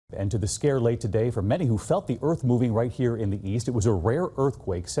And to the scare late today for many who felt the earth moving right here in the east. It was a rare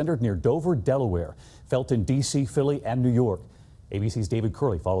earthquake centered near Dover, Delaware, felt in D.C., Philly, and New York. ABC's David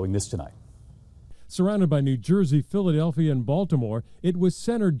Curley following this tonight. Surrounded by New Jersey, Philadelphia, and Baltimore, it was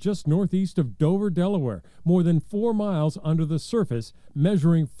centered just northeast of Dover, Delaware, more than 4 miles under the surface,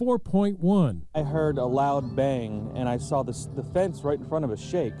 measuring 4.1. I heard a loud bang, and I saw the fence right in front of us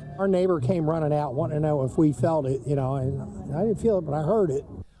shake. Our neighbor came running out wanting to know if we felt it, and I didn't feel it, but I heard it.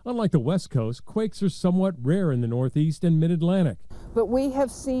 Unlike the West Coast, quakes are somewhat rare in the Northeast and Mid-Atlantic. But we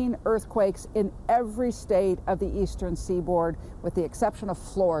have seen earthquakes in every state of the eastern seaboard, with the exception of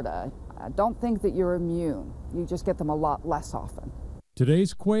Florida. I don't think that you're immune. You just get them a lot less often.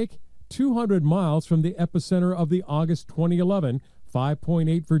 Today's quake, 200 miles from the epicenter of the August 2011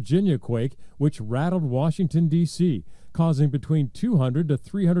 5.8 Virginia quake, which rattled Washington, D.C., causing between $200 to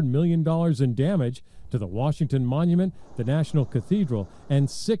 $300 million in damage to the Washington Monument, the National Cathedral, and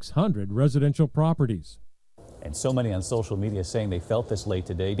 600 residential properties. And so many on social media saying they felt this late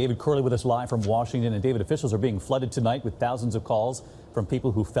today. David Curley with us live from Washington. And David, officials are being flooded tonight with thousands of calls from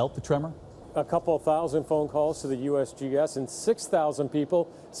people who felt the tremor. A couple thousand phone calls to the USGS and 6,000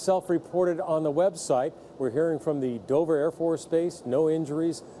 people self-reported on the website. We're hearing from the Dover Air Force Base, no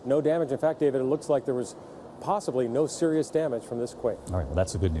injuries, no damage. In fact, David, it looks like there was possibly no serious damage from this quake. All right, well,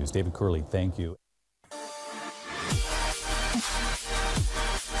 that's the good news. David Curley, thank you.